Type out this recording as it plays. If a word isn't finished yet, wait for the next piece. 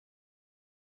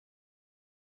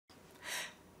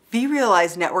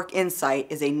vRealize Network Insight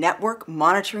is a network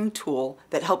monitoring tool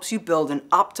that helps you build an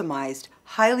optimized,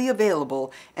 highly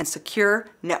available, and secure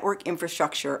network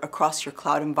infrastructure across your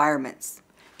cloud environments,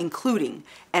 including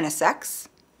NSX,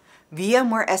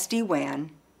 VMware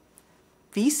SD-WAN,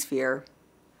 vSphere,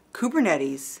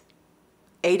 Kubernetes,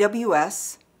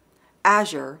 AWS,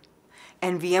 Azure,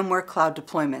 and VMware Cloud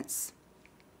deployments.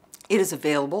 It is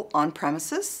available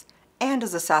on-premises and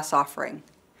as a SaaS offering.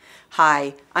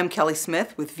 Hi, I'm Kelly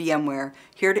Smith with VMware,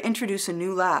 here to introduce a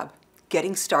new lab,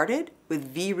 Getting Started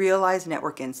with vRealize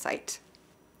Network Insight.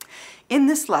 In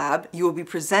this lab, you will be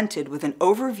presented with an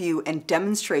overview and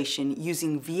demonstration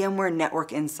using VMware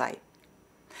Network Insight.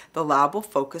 The lab will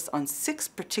focus on 6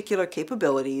 particular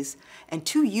capabilities and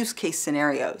 2 use case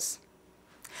scenarios.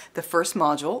 The first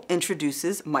module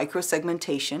introduces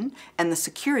microsegmentation and the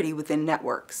security within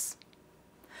networks.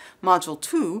 Module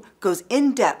 2 goes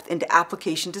in-depth into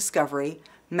application discovery,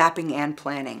 mapping, and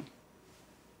planning.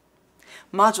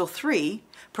 Module 3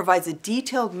 provides a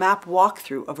detailed map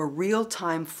walkthrough of a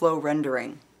real-time flow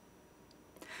rendering.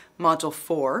 Module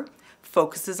 4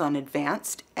 focuses on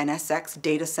advanced NSX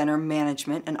data center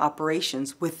management and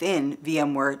operations within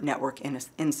VMware Network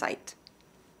Insight.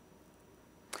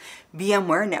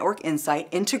 VMware Network Insight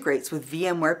integrates with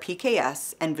VMware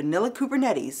PKS and vanilla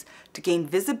Kubernetes to gain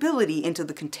visibility into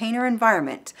the container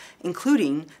environment,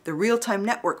 including the real-time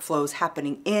network flows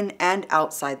happening in and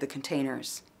outside the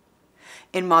containers.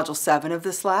 In Module 7 of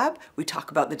this lab, we talk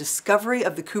about the discovery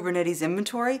of the Kubernetes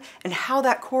inventory and how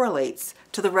that correlates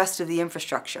to the rest of the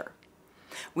infrastructure.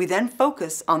 We then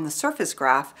focus on the surface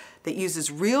graph that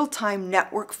uses real-time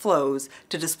network flows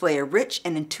to display a rich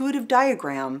and intuitive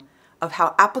diagram of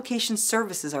how application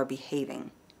services are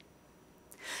behaving.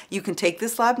 You can take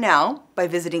this lab now by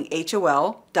visiting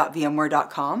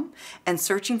hol.vmware.com and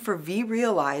searching for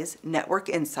vRealize Network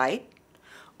Insight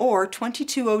or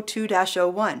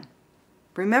 2202-01.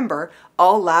 Remember,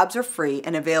 all labs are free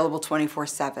and available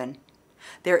 24/7.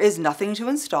 There is nothing to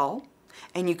install,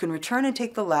 and you can return and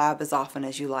take the lab as often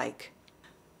as you like.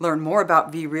 Learn more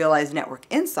about vRealize Network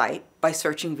Insight by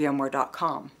searching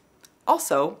vmware.com.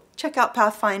 Also, check out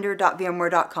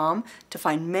pathfinder.vmware.com to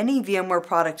find many VMware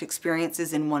product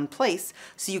experiences in one place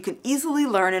so you can easily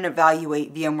learn and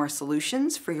evaluate VMware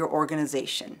solutions for your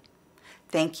organization.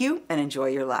 Thank you and enjoy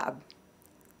your lab.